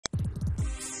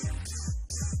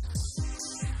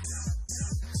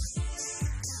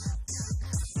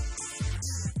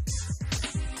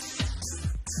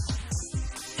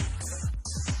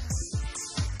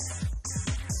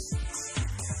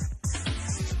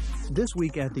This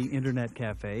week at the Internet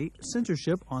Cafe,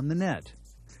 censorship on the net.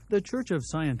 The Church of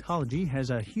Scientology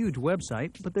has a huge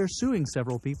website, but they're suing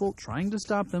several people trying to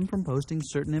stop them from posting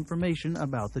certain information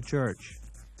about the church.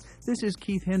 This is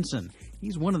Keith Henson.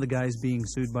 He's one of the guys being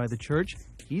sued by the church.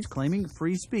 He's claiming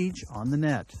free speech on the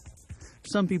net.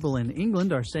 Some people in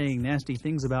England are saying nasty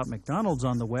things about McDonald's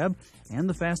on the web, and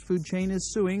the fast food chain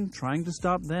is suing, trying to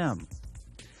stop them.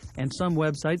 And some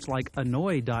websites like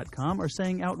annoy.com are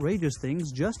saying outrageous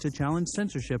things just to challenge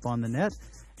censorship on the net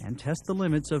and test the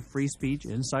limits of free speech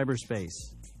in cyberspace.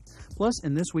 Plus,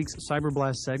 in this week's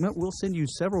Cyberblast segment, we'll send you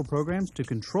several programs to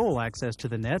control access to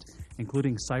the net,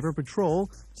 including Cyber Patrol,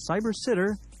 Cyber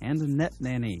Sitter, and Net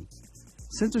Nanny.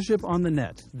 Censorship on the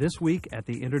net, this week at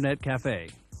the Internet Cafe.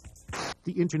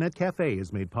 The Internet Cafe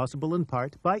is made possible in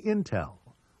part by Intel.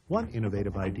 One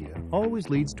innovative idea always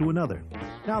leads to another.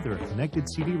 Now there are connected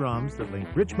CD-ROMs that link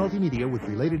rich multimedia with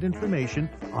related information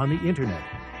on the Internet.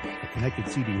 For connected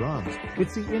CD-ROMs,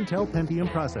 it's the Intel Pentium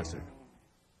processor.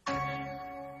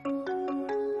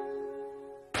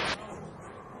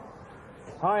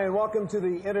 Hi, and welcome to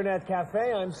the Internet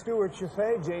Cafe. I'm Stewart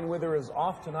Cheifet. Jane Wither is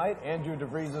off tonight. Andrew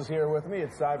deVries is here with me.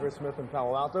 It's CyberSmith in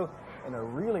Palo Alto. And a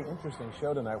really interesting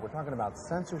show tonight. We're talking about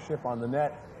censorship on the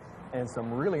net and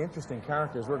some really interesting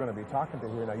characters we're going to be talking to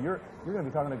here. Now, you're going to be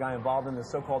talking to a guy involved in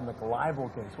this so-called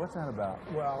McLibel case. What's that about?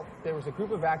 Well, there was a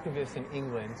group of activists in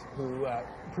England who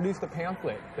produced a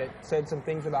pamphlet that said some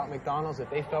things about McDonald's that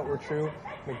they felt were true.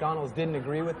 McDonald's didn't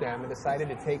agree with them and decided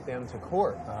to take them to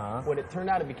court. What it turned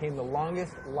out, it became the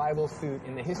longest libel suit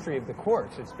in the history of the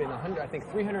courts. It's been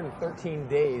 313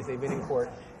 days they've been in court.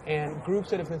 And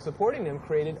groups that have been supporting them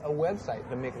created a website,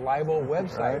 the McLibel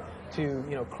website,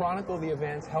 to chronicle the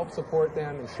events, help support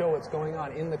them, and show what's going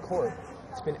on in the court.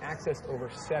 It's been accessed over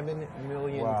 7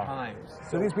 million times.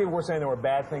 So these people were saying there were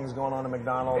bad things going on at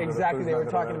McDonald's? Exactly. They were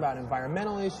talking about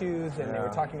environmental issues, and they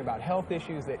were talking about health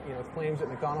issues that, claims that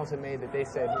McDonald's had made that they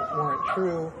said weren't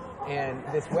true. And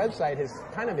this website has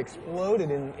kind of exploded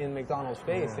in McDonald's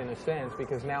face, in a sense,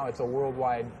 because now it's a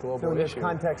worldwide, global issue. So in this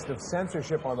context of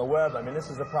censorship on the web, I mean, this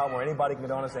is a problem where anybody can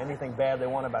go on and say anything bad they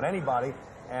want about anybody.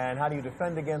 And how do you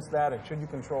defend against that? And should you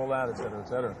control that, et cetera, et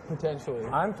cetera? Potentially.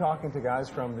 I'm talking to guys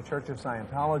from the Church of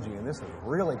Scientology, and this is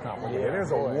really complicated.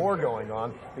 There's a war going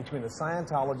on between the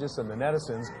Scientologists and the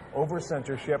netizens over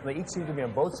censorship. They each seem to be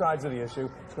on both sides of the issue.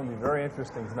 It's going to be very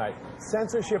interesting tonight.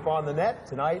 Censorship on the net,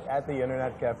 tonight at the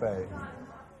Internet Cafe.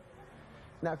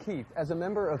 Now, Keith, as a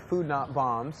member of Food Not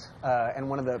Bombs, and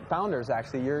one of the founders,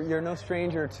 actually, you're no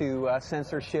stranger to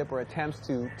censorship or attempts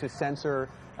to censor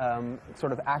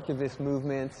sort of activist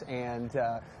movements and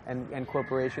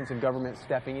corporations and governments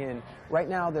stepping in. Right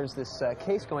now, there's this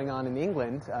case going on in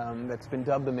England that's been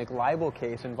dubbed the McLibel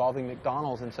case, involving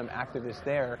McDonald's and some activists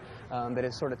there that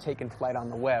has sort of taken flight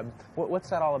on the web. What's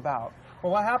that all about?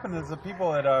 Well, what happened is the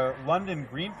people at London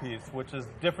Greenpeace, which is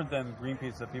different than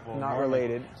Greenpeace that people not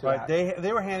related to right? That.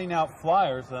 They were handing out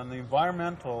flyers on the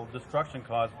environmental destruction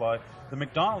caused by the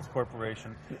McDonald's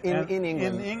Corporation in England.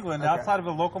 In England, outside of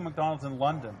a local McDonald's in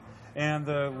London, and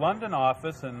the London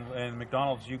office and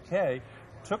McDonald's UK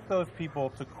took those people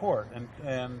to court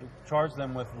and charged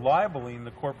them with libeling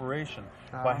the corporation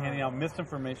by handing out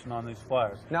misinformation on these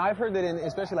flyers. Now, I've heard that,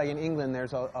 especially like in England,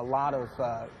 there's a lot of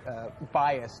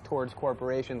bias towards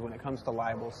corporations when it comes to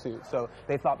libel suits. So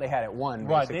they thought they had it won,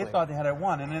 basically. Right, they thought they had it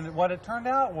won. And then what it turned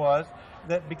out was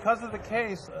that because of the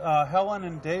case, Helen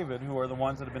and David, who are the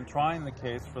ones that have been trying the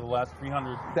case for the last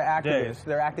 300 the activists, days.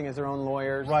 They're acting as their own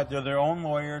lawyers. Right, they're their own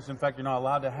lawyers. In fact, you're not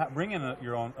allowed to bring in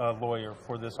your own lawyer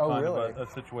for this kind of a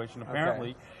situation,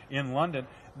 apparently, in London.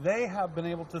 They have been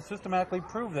able to systematically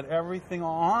prove that everything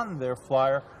on their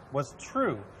flyer was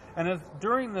true. And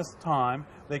during this time,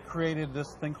 they created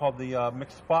this thing called the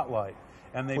McSpotlight.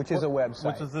 And which is a website.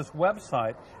 Which is this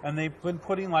website, and they've been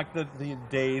putting like the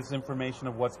day's information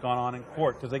of what's gone on in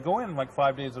court, because they go in like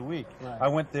 5 days a week. Right. I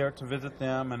went there to visit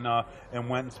them and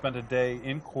went and spent a day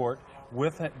in court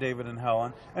with David and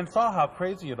Helen and saw how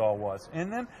crazy it all was.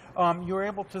 And then you're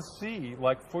able to see,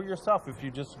 like for yourself, if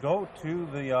you just go to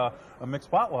the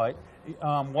McSpotlight,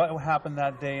 what happened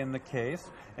that day in the case.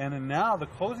 And then now the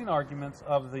closing arguments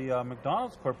of the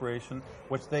McDonald's Corporation,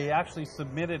 which they actually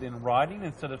submitted in writing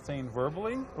instead of saying verbally.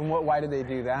 And why did they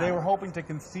do that? They were hoping to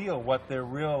conceal what their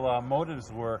real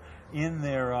motives were in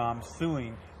their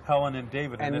suing Helen and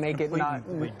David, and make it not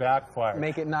backfire.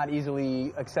 Make it not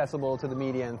easily accessible to the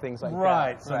media and things like that.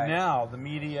 Right. So now the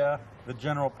media, the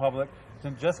general public,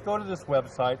 can just go to this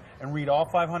website and read all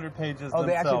 500 pages themselves.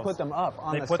 They actually put them up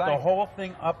on the site. They put the whole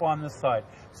thing up on the site.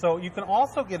 So you can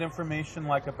also get information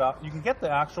like you can get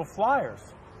the actual flyers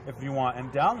if you want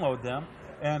and download them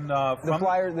And the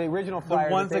flyer, the original flyer,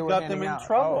 the ones that got them in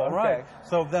trouble, oh, okay. right?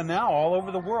 So then now, all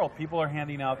over the world, people are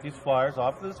handing out these flyers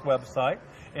off of this website.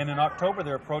 And in October,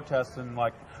 there are protests in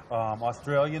like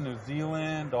Australia, New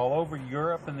Zealand, all over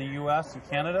Europe, and the U.S. and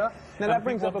Canada. Now that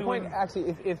brings up a point.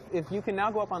 Actually, if you can now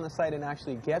go up on the site and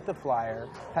actually get the flyer,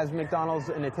 has McDonald's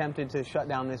attempted to shut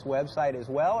down this website as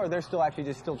well, or they're still actually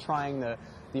just still trying the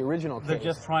original case? They're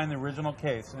just trying the original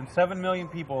case, and 7 million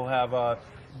people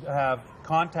have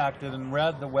contacted and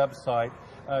read the website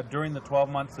during the 12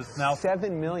 months. It's now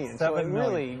 7 million. 7 so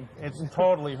million. It's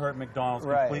totally hurt McDonald's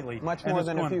completely. Much more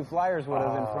than a few flyers would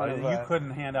have in front of you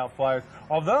couldn't hand out flyers.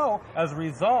 Although, as a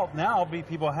result, now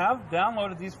people have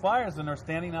downloaded these flyers and are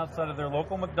standing outside of their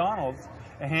local McDonald's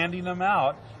and handing them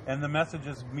out, and the message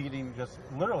is meeting just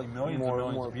literally millions and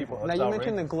millions of people. Now, you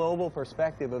mentioned the global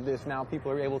perspective of this. Now people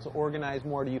are able to organize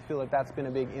more. Do you feel like that's been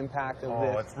a big impact of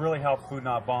this? Oh, it's really helped Food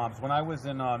Not Bombs. When I was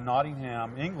in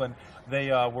Nottingham, England, they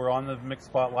were on the mixed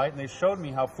spotlight, and they showed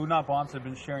me how Food Not Bombs had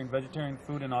been sharing vegetarian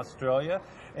food in Australia,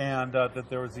 and that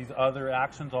there was these other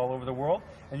actions all over the world.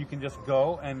 And you can just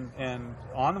go and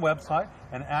on the website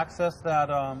and access that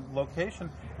location,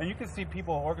 and you can see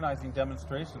people organizing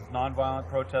demonstrations, nonviolent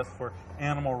protests for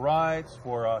animal rights,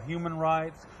 for human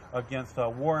rights, against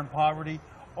war and poverty,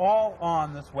 all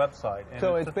on this website. And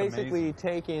so it's basically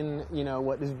taken,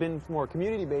 what has been more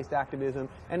community-based activism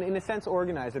and, in a sense,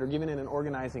 organized it or given it an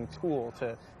organizing tool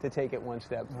to take it one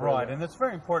step further. Right, and it's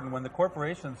very important when the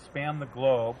corporations span the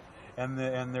globe. And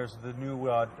there's the new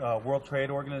World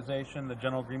Trade Organization, the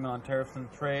General Agreement on Tariffs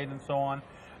and Trade, and so on.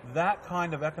 That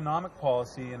kind of economic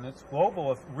policy and its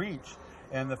global reach,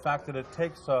 and the fact that it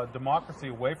takes democracy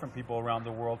away from people around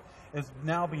the world, is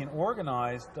now being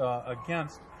organized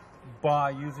against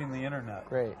by using the internet.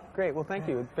 Great. Well, thank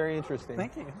you. It's very interesting.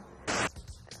 Thank you.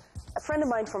 A friend of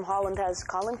mine from Holland has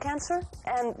colon cancer,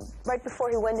 and right before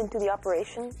he went into the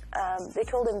operation, they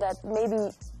told him that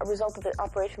maybe a result of the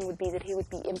operation would be that he would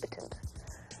be impotent.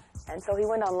 And so he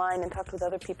went online and talked with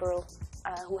other people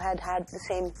who had the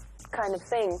same kind of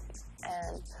thing,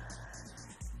 and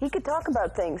he could talk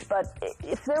about things, but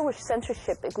if there was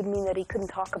censorship, it would mean that he couldn't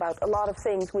talk about a lot of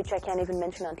things which I can't even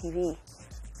mention on TV,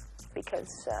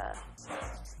 because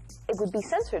it would be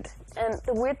censored. And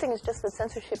the weird thing is just that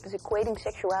censorship is equating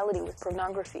sexuality with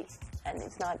pornography, and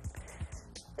it's not.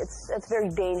 It's very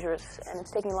dangerous, and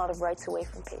it's taking a lot of rights away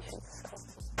from patients.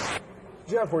 So.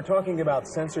 Jeff, we're talking about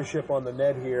censorship on the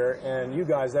net here, and you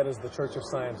guys, that is the Church of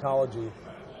Scientology,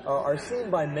 are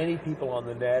seen by many people on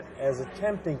the net as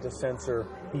attempting to censor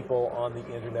people on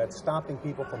the internet, stopping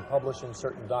people from publishing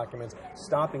certain documents,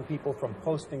 stopping people from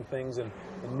posting things in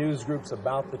news groups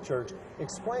about the church.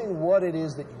 Explain what it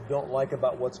is that you don't like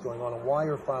about what's going on and why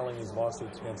you're filing these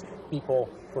lawsuits against people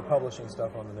for publishing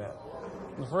stuff on the net.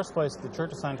 In the first place, the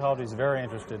Church of Scientology is very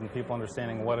interested in people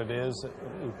understanding what it is.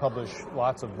 We publish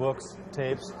lots of books,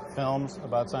 tapes, films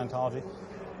about Scientology.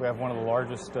 We have one of the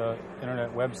largest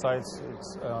internet websites.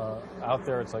 It's out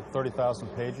there. It's like 30,000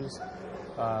 pages.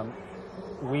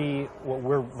 What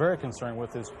we're very concerned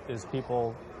with is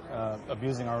people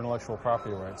abusing our intellectual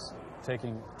property rights,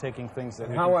 taking things that.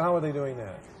 How are they doing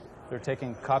that? They're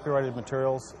taking copyrighted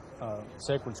materials,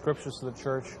 sacred scriptures to the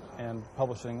church, and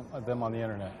publishing them on the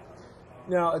internet.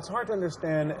 Now, it's hard to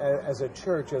understand as a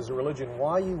church, as a religion,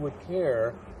 why you would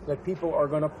care that people are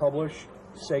going to publish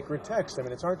sacred text. I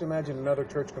mean, it's hard to imagine another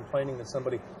church complaining that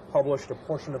somebody published a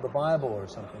portion of the Bible or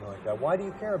something like that. Why do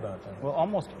you care about that? Well,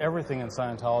 almost everything in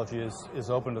Scientology is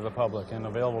open to the public and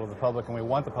available to the public, and we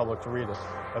want the public to read it.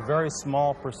 A very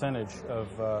small percentage of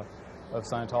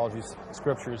Scientology's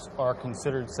scriptures are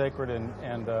considered sacred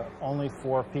and only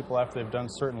for people after they've done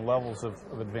certain levels of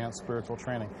advanced spiritual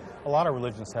training. A lot of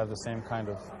religions have the same kind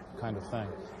of thing.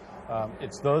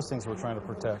 It's those things we're trying to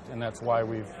protect, and that's why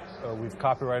we've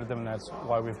copyrighted them, and that's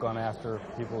why we've gone after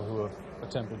people who have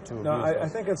attempted to abuse them. I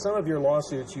think in some of your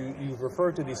lawsuits, you've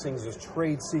referred to these things as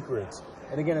trade secrets.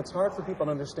 And again, it's hard for people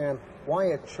to understand why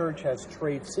a church has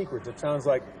trade secrets. It sounds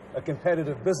like a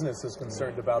competitive business is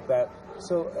concerned about that.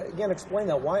 So again, explain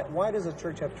that. Why does a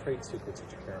church have trade secrets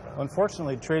that you care about?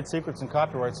 Unfortunately, trade secrets and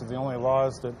copyrights are the only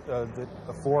laws that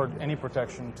afford any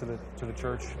protection to the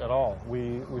church at all.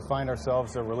 We find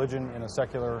ourselves a religion in a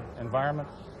secular environment,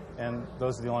 and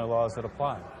those are the only laws that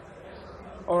apply.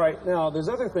 All right. Now, there's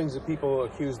other things that people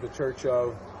accuse the church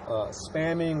of.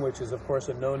 Spamming, which is, of course,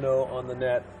 a no-no on the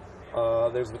net.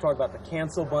 There's the talk about the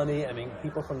cancel bunny. I mean,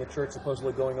 people from the church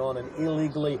supposedly going on and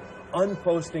illegally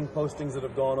unposting postings that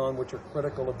have gone on which are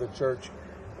critical of the church.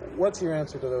 What's your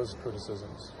answer to those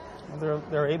criticisms? Well,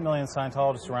 there are 8 million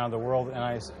Scientologists around the world,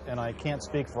 and I can't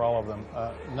speak for all of them.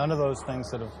 None of those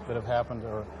things that have happened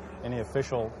are any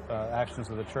official actions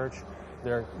of the church.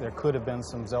 there could have been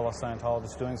some zealous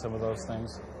Scientologists doing some of those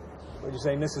things. But you're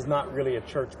saying this is not really a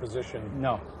church position?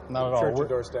 No, not at all.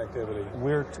 Church-endorsed activity.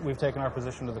 We've taken our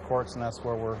position to the courts, and that's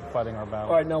where we're fighting our battle.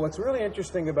 All right, now what's really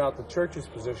interesting about the church's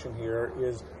position here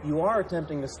is you are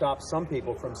attempting to stop some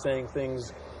people from saying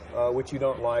things which you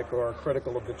don't like or are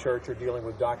critical of the church or dealing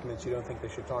with documents you don't think they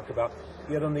should talk about.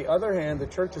 Yet on the other hand, the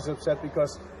church is upset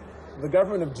because the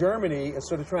government of Germany is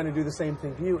sort of trying to do the same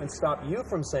thing to you and stop you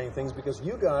from saying things because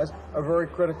you guys are very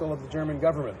critical of the German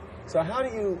government. So how do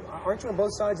you, aren't you on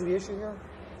both sides of the issue here?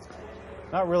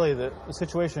 Not really. The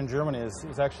situation in Germany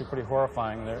is actually pretty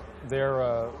horrifying.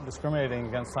 They're discriminating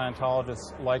against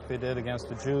Scientologists like they did against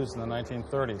the Jews in the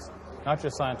 1930s. Not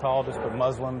just Scientologists, but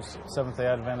Muslims, Seventh-day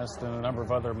Adventists, and a number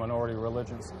of other minority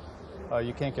religions.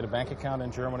 You can't get a bank account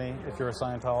in Germany if you're a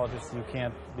Scientologist. You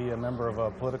can't be a member of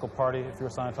a political party if you're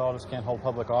a Scientologist. You can't hold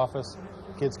public office.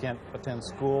 Kids can't attend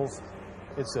schools.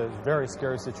 It's a very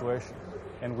scary situation.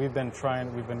 And we've been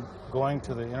going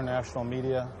to the international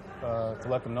media to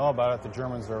let them know about it. The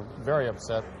Germans are very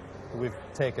upset that we've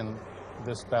taken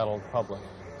this battle public.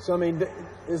 So, I mean,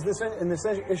 is this in this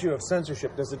issue of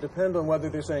censorship, does it depend on whether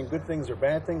they're saying good things or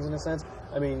bad things in a sense?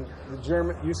 I mean,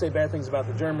 you say bad things about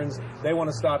the Germans, they want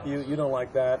to stop you, you don't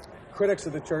like that. Critics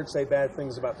of the church say bad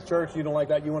things about the church, you don't like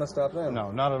that, you want to stop them. No,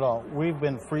 not at all. We've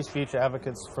been free speech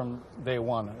advocates from day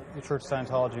one. The Church of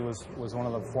Scientology was one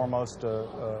of the foremost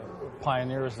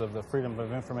pioneers of the Freedom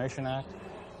of Information Act.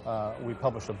 We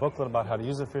published a booklet about how to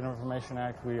use the Freedom of Information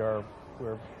Act. We're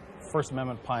First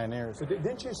Amendment pioneers. So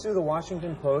didn't you sue the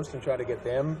Washington Post and try to get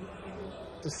them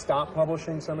to stop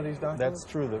publishing some of these documents?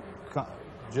 That's true.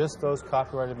 Just those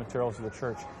copyrighted materials of the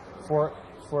church. For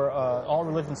All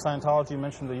Religion Scientology, you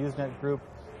mentioned the Usenet group.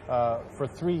 For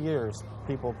 3 years,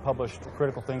 people published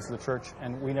critical things to the church,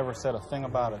 and we never said a thing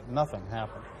about it. Nothing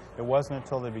happened. It wasn't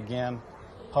until they began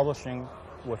publishing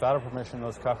without our permission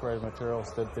those copyrighted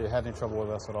materials that they had any trouble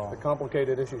with us at all. A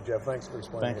complicated issue, Jeff. Thanks for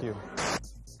explaining. Thank you.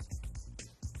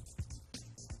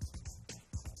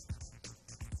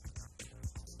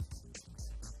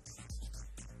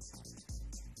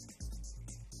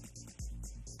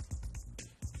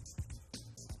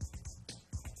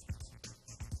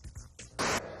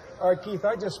 All right, Keith,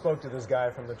 I just spoke to this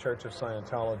guy from the Church of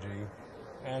Scientology,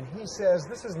 and he says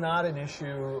this is not an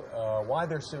issue. Why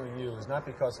they're suing you is not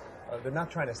because they're not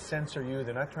trying to censor you.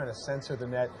 They're not trying to censor the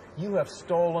net. You have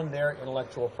stolen their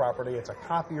intellectual property. It's a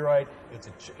copyright.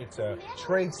 It's a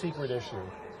trade secret issue.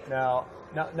 Now,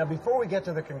 before we get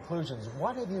to the conclusions,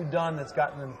 what have you done that's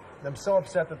gotten them so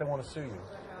upset that they want to sue you?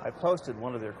 I posted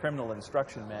one of their criminal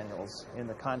instruction manuals in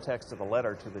the context of a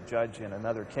letter to the judge in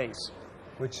another case.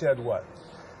 Which said what?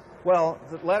 Well,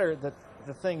 the letter,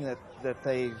 the thing that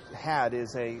they had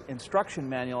is a instruction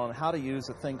manual on how to use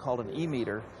a thing called an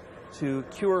e-meter to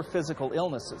cure physical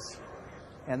illnesses.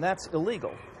 And that's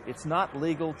illegal. It's not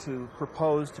legal to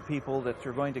propose to people that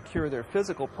you're going to cure their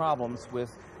physical problems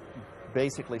with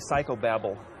basically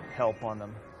psychobabble help on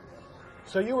them.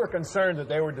 So you were concerned that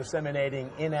they were disseminating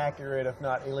inaccurate, if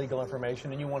not illegal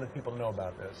information, and you wanted people to know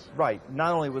about this. Right.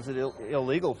 Not only was it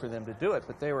illegal for them to do it,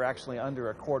 but they were actually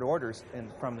under a court order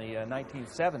from the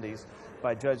 1970s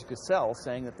by Judge Gassell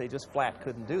saying that they just flat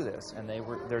couldn't do this, and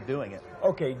they're doing it.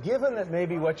 Okay, given that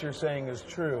maybe what you're saying is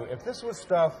true, if this was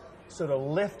stuff sort of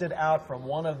lifted out from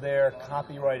one of their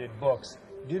copyrighted books,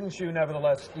 didn't you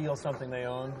nevertheless steal something they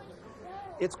owned?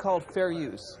 It's called fair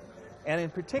use. And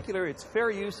in particular, it's fair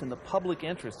use in the public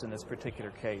interest in this particular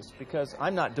case, because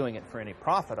I'm not doing it for any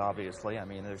profit, obviously. I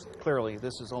mean, clearly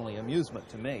this is only amusement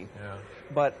to me. Yeah.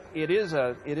 But it is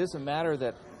a matter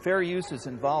that fair use is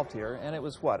involved here, and it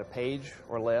was, what, a page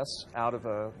or less out of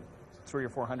a 300 or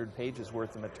 400 pages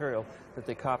worth of material that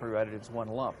they copyrighted as one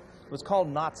lump. It was called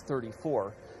Knots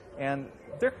 34. And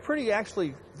they're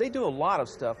they do a lot of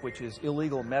stuff which is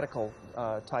illegal medical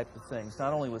type of things,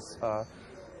 not only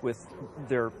with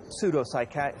their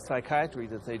pseudo-psychiatry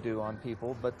that they do on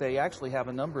people, but they actually have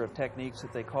a number of techniques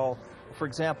that they call, for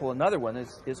example, another one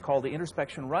is called the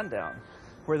introspection rundown,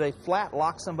 where they flat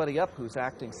lock somebody up who's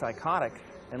acting psychotic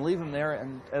and leave them there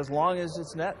and as long as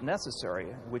it's necessary,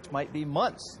 which might be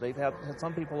months. They've had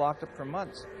some people locked up for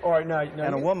months. All right, now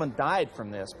and a woman died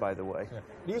from this, by the way. Yeah.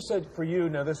 You said for you,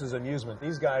 now this is amusement.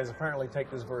 These guys apparently take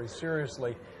this very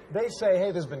seriously. They say,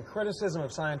 hey, there's been criticism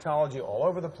of Scientology all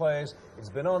over the place. It's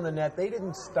been on the net. They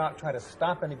didn't try to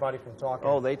stop anybody from talking.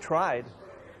 Oh, they tried.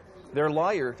 Their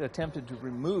lawyer attempted to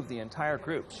remove the entire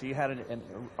group. She had an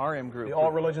RM group. The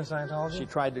All Religion Scientology? She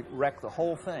tried to wreck the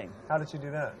whole thing. How did she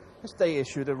do that? They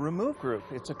issued a remove group.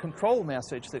 It's a control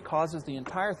message that causes the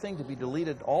entire thing to be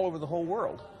deleted all over the whole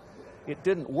world. It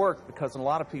didn't work because a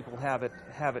lot of people have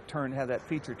that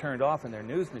feature turned off in their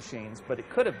news machines, but it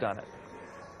could have done it.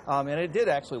 And it did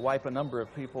actually wipe a number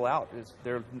of people out.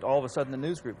 All of a sudden, the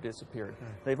news group disappeared.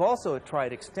 They've also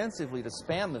tried extensively to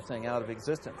spam the thing out of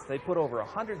existence. They put over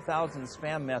 100,000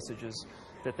 spam messages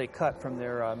that they cut from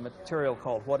their material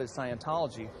called What is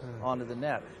Scientology onto the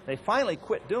net. They finally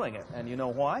quit doing it, and you know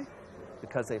why?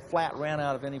 Because they flat ran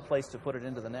out of any place to put it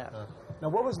into the net. Now,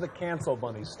 what was the cancel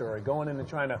bunny story? Going in and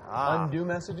trying to undo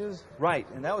messages? Right,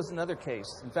 and that was another case.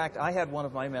 In fact, I had one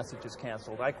of my messages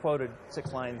canceled. I quoted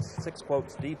 6 lines, 6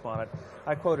 quotes deep on it.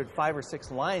 I quoted 5 or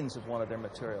 6 lines of one of their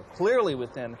material, clearly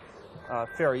within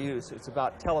fair use. It's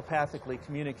about telepathically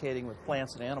communicating with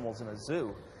plants and animals in a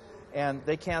zoo. And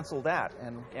they canceled that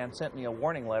and sent me a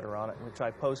warning letter on it, which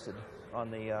I posted on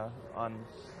the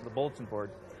bulletin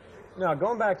board. Now,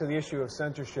 going back to the issue of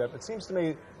censorship, it seems to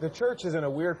me the church is in a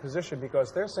weird position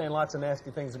because they're saying lots of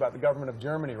nasty things about the government of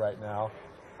Germany right now,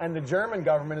 and the German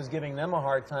government is giving them a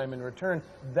hard time in return.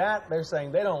 That, they're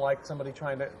saying they don't like somebody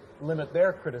trying to limit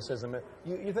their criticism.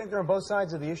 You think they're on both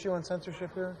sides of the issue on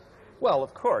censorship here? Well,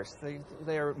 of course.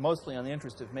 They are mostly on the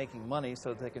interest of making money so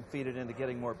that they can feed it into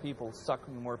getting more people,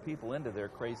 sucking more people into their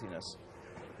craziness.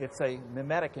 It's a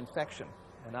mimetic infection.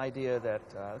 An idea that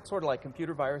it's sort of like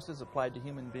computer viruses applied to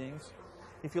human beings.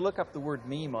 If you look up the word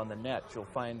meme on the net, you'll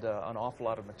find an awful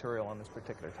lot of material on this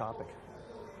particular topic.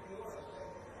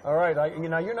 All right.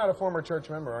 Now, you're not a former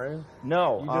church member, are you?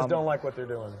 No. You just don't like what they're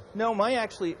doing? No,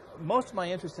 most of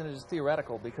my interest in it is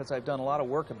theoretical because I've done a lot of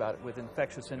work about it with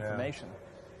infectious information.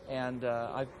 Yeah. And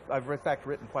I've in fact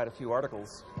written quite a few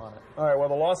articles on it. All right. Well,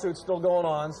 the lawsuit's still going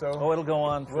on, so... Oh, it'll go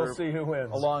on for we'll see who wins.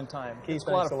 A long time. Keith,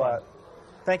 thanks a lot.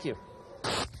 Thank you.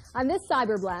 On this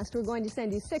Cyber Blast, we're going to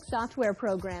send you 6 software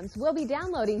programs. We'll be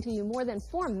downloading to you more than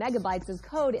 4 megabytes of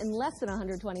code in less than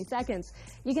 120 seconds.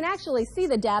 You can actually see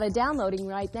the data downloading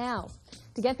right now.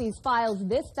 To get these files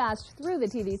this fast through the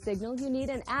TV signal, you need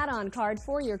an add-on card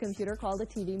for your computer called a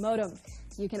TV modem.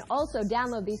 You can also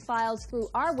download these files through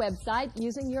our website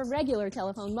using your regular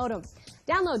telephone modem.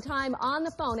 Download time on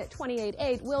the phone at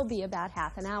 28.8 will be about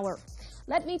half an hour.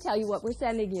 Let me tell you what we're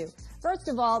sending you. First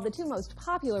of all, the 2 most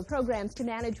popular programs to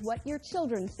manage what your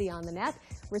children see on the net.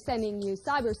 We're sending you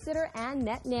CyberSitter and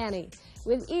Net Nanny.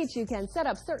 With each, you can set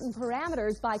up certain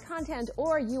parameters by content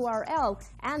or URL,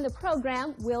 and the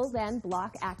program will then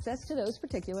block access to those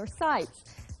particular sites.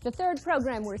 The 3rd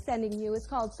program we're sending you is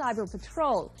called Cyber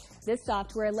Patrol. This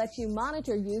software lets you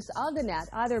monitor use of the net,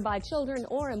 either by children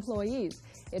or employees.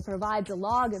 It provides a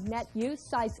log of net use,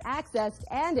 sites accessed,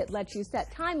 and it lets you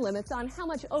set time limits on how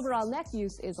much overall net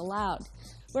use is allowed.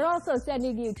 We're also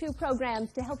sending you 2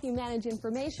 programs to help you manage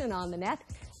information on the net.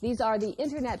 These are the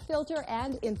Internet Filter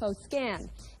and InfoScan.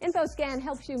 InfoScan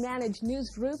helps you manage news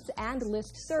groups and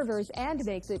list servers and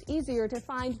makes it easier to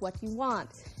find what you want.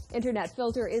 Internet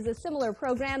Filter is a similar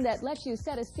program that lets you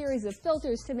set a series of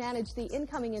filters to manage the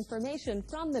incoming information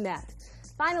from the net.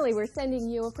 Finally, we're sending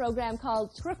you a program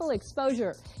called Triple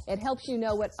Exposure. It helps you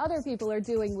know what other people are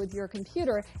doing with your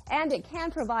computer, and it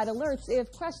can provide alerts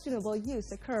if questionable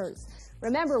use occurs.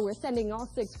 Remember, we're sending all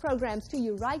 6 programs to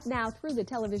you right now through the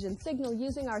television signal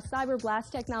using our Cyber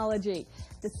Blast technology.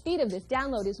 The speed of this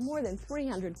download is more than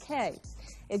 300K.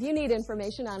 If you need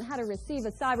information on how to receive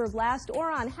a Cyber Blast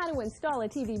or on how to install a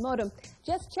TV modem,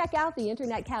 just check out the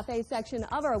Internet Cafe section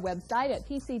of our website at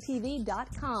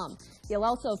pctv.com. You'll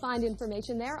also find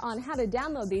information there on how to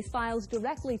download these files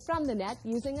directly from the net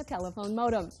using a telephone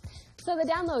modem. So the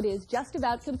download is just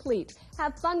about complete.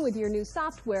 Have fun with your new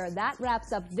software. That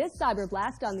wraps up this Cyber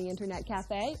Blast on the Internet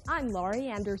Cafe. I'm Laurie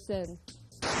Anderson.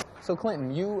 So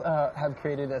Clinton, you have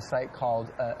created a site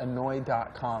called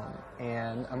annoy.com,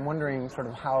 and I'm wondering sort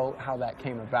of how that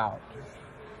came about.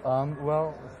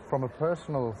 Well, from a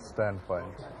personal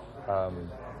standpoint,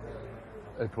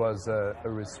 it was a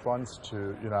response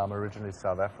to, I'm originally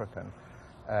South African,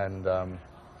 and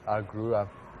I grew up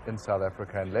in South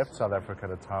Africa and left South Africa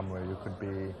at a time where you could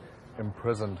be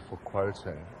imprisoned for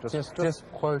quoting. Just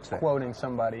quoting. Quoting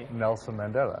somebody. Nelson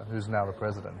Mandela, who's now the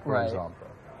president, for example.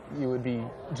 You would be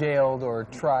jailed or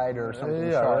tried or something.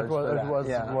 Charged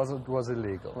it was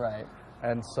illegal. Right.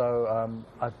 And so,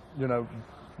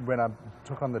 when I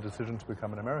took on the decision to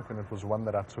become an American, it was one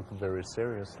that I took very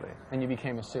seriously. And you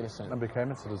became a citizen. I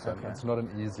became a citizen. Okay. It's not an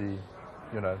easy,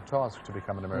 task to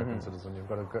become an American citizen. You've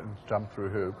got to go and jump through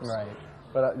hoops. Right.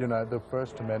 But, the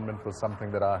First Amendment was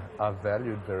something that I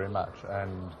valued very much.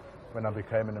 And when I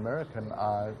became an American,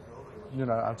 I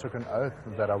took an oath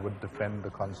that I would defend the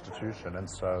Constitution, and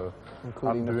so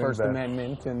including the First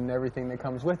Amendment and everything that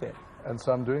comes with it. And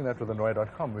so I'm doing that with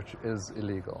annoy.com, which is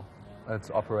illegal. It's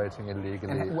operating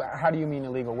illegally. And how do you mean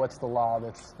illegal? What's the law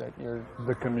that you're...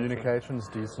 The Communications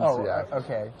Decency Act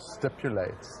okay.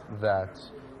 stipulates that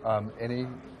any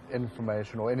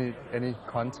information or any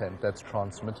content that's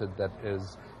transmitted that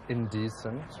is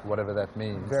indecent, whatever that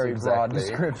means. Very broad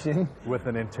description. With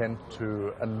an intent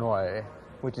to annoy.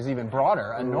 Which is even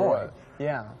broader, annoy.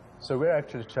 Yeah. So we're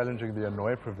actually challenging the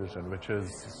annoy provision, which is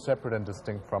separate and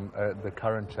distinct from the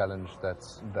current challenge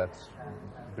that's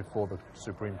before the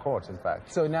Supreme Court, in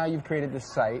fact. So now you've created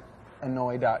this site,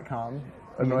 annoy.com.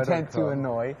 The intent to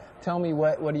annoy. Tell me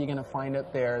what are you going to find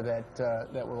up there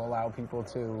that will allow people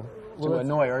to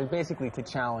annoy, or basically to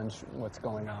challenge what's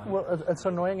going on? Well, it's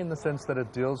annoying in the sense that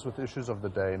it deals with issues of the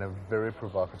day in a very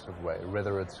provocative way,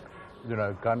 whether it's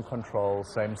gun control,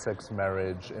 same-sex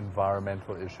marriage,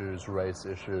 environmental issues, race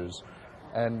issues.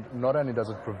 And not only does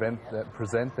it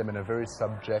present them in a very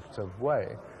subjective way,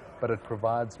 but it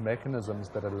provides mechanisms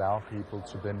that allow people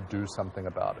to then do something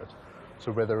about it.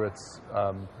 So whether it's,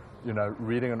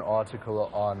 reading an article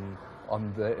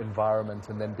on the environment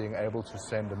and then being able to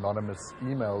send anonymous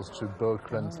emails to Bill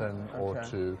Clinton or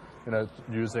to,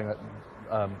 using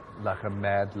like a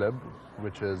Mad Lib,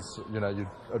 which is,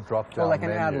 a drop-down like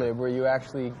menu. an ad lib where you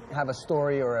actually have a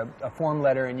story or a form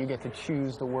letter and you get to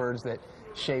choose the words that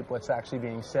shape what's actually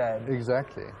being said.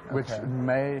 Exactly, which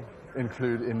may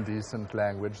include indecent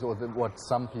language, or what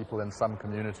some people in some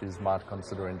communities might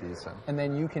consider indecent. And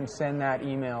then you can send that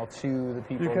email to the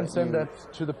people. You can send that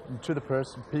to the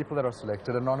people that are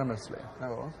selected anonymously.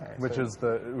 Oh, okay. Which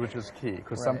is key,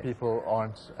 because some people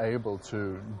aren't able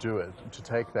to do it, to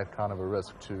take that kind of a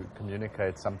risk to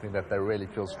communicate something that they really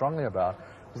feel strongly about,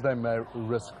 because they may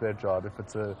risk their job if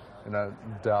it's a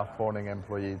Dow Corning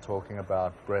employee talking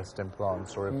about breast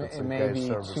implants, or if it's a gay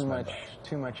service member.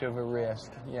 Too much of a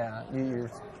risk. Yeah,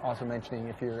 you're also mentioning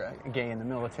if you're gay in the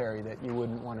military that you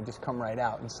wouldn't want to just come right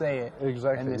out and say it.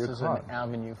 Exactly. And this is an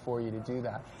avenue for you to do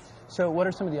that. So, what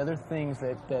are some of the other things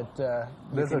that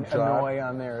you can annoy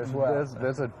on there as well?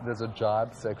 There's a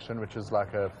jibe section, which is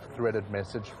like a threaded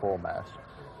message format.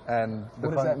 And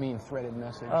what does that mean, threaded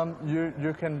message?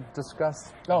 You can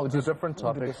discuss the different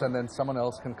topics, and then someone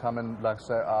else can come and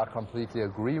say, I completely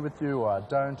agree with you, or I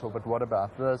don't, or but what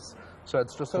about this? So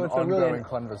it's just an ongoing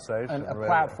conversation. A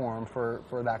platform for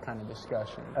that kind of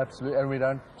discussion. Absolutely, and we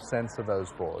don't censor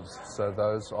those boards. So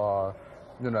those are,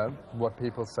 what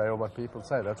people say or what people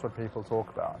say. That's what people talk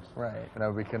about. Right.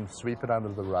 We can sweep it under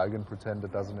the rug and pretend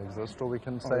it doesn't exist, or we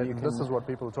can say, this is what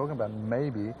people are talking about.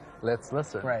 Maybe let's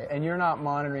listen. Right. And you're not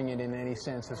monitoring it in any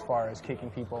sense as far as kicking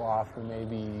people off who may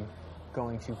be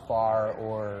going too far,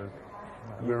 or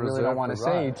you really don't want to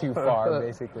say too far,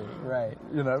 basically. Right.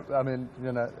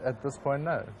 At this point,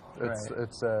 no.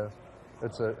 It's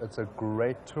a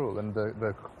great tool, and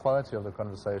the quality of the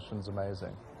conversation is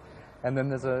amazing. And then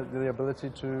there's the ability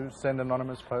to send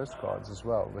anonymous postcards as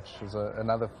well, which is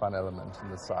another fun element in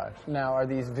the site. Now, are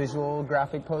these visual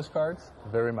graphic postcards?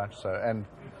 Very much so, and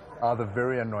either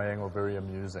very annoying or very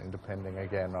amusing, depending,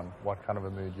 again, on what kind of a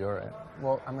mood you're in.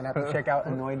 Well, I'm going to have to check out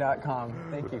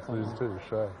annoy.com. Thank you, Clinton. Please do,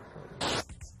 sure.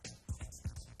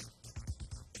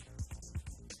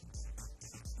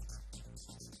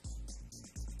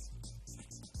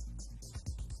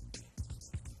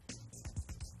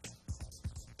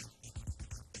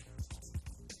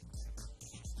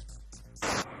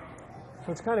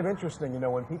 So it's kind of interesting,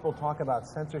 when people talk about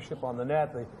censorship on the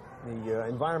net, the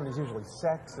environment is usually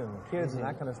sex and kids and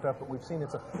that kind of stuff, but we've seen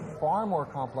it's a far more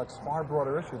complex, far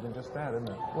broader issue than just that, isn't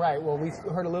it? Right. Well, we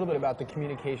heard a little bit about the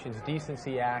Communications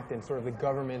Decency Act and sort of the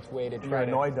government's way to try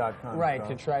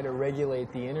to try to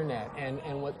regulate the internet.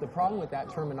 And what the problem with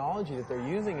that terminology that they're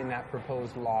using in that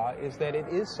proposed law is that it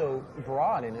is so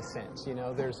broad in a sense.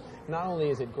 There's not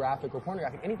only is it graphic or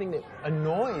pornographic, anything that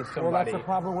annoys somebody. Well, that's the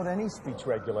problem with any speech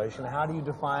regulation. How do you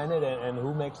define it, and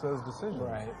who makes those decisions?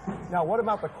 Right. Now, what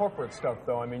about the corporate stuff,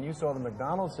 though? You saw the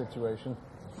McDonald's situation.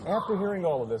 After hearing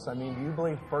all of this, do you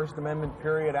believe First Amendment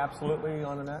period absolutely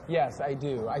on the net? Yes, I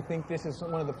do. I think this is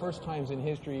one of the first times in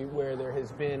history where there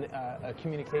has been a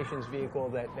communications vehicle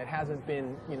that hasn't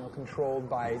been, controlled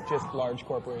by just large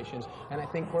corporations. And I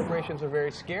think corporations are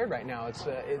very scared right now.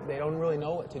 They don't really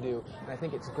know what to do. And I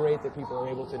think it's great that people are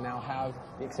able to now have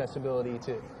the accessibility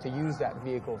to use that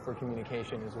vehicle for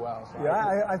communication as well. So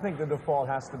I think the default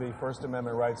has to be First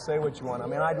Amendment rights. Say what you want.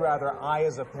 I'd rather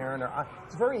as a parent,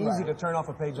 it's very easy to turn off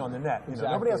a page on the net.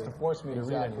 Nobody has to force me to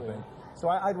read anything. So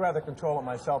I'd rather control it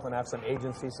myself and have some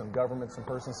agency, some government, some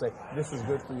person say, this is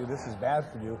good for you, this is bad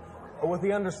for you. With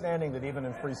the understanding that even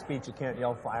in free speech, you can't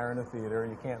yell fire in a theater,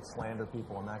 you can't slander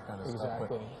people and that kind of stuff.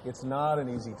 Exactly. But it's not an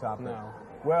easy topic. No.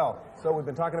 Well, so we've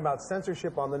been talking about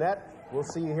censorship on the net. We'll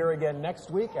see you here again next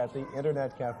week at the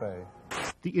Internet Cafe.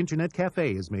 The Internet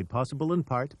Cafe is made possible in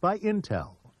part by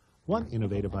Intel. One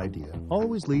innovative idea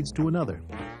always leads to another.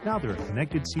 Now there are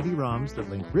connected CD-ROMs that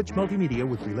link rich multimedia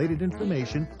with related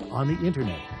information on the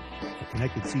Internet. For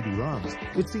connected CD-ROMs,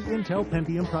 it's the Intel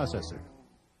Pentium processor.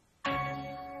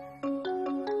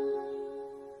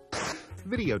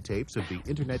 Videotapes of the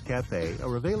Internet Cafe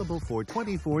are available for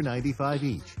 $24.95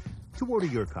 each. To order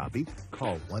your copy,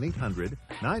 call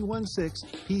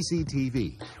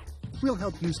 1-800-916-PCTV. We'll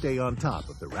help you stay on top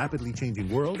of the rapidly changing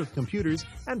world of computers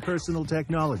and personal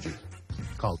technology.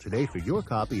 Call today for your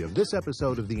copy of this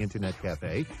episode of the Internet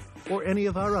Cafe or any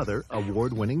of our other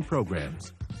award-winning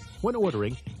programs. When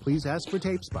ordering, please ask for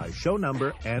tapes by show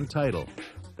number and title.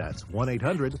 That's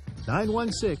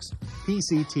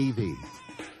 1-800-916-PCTV.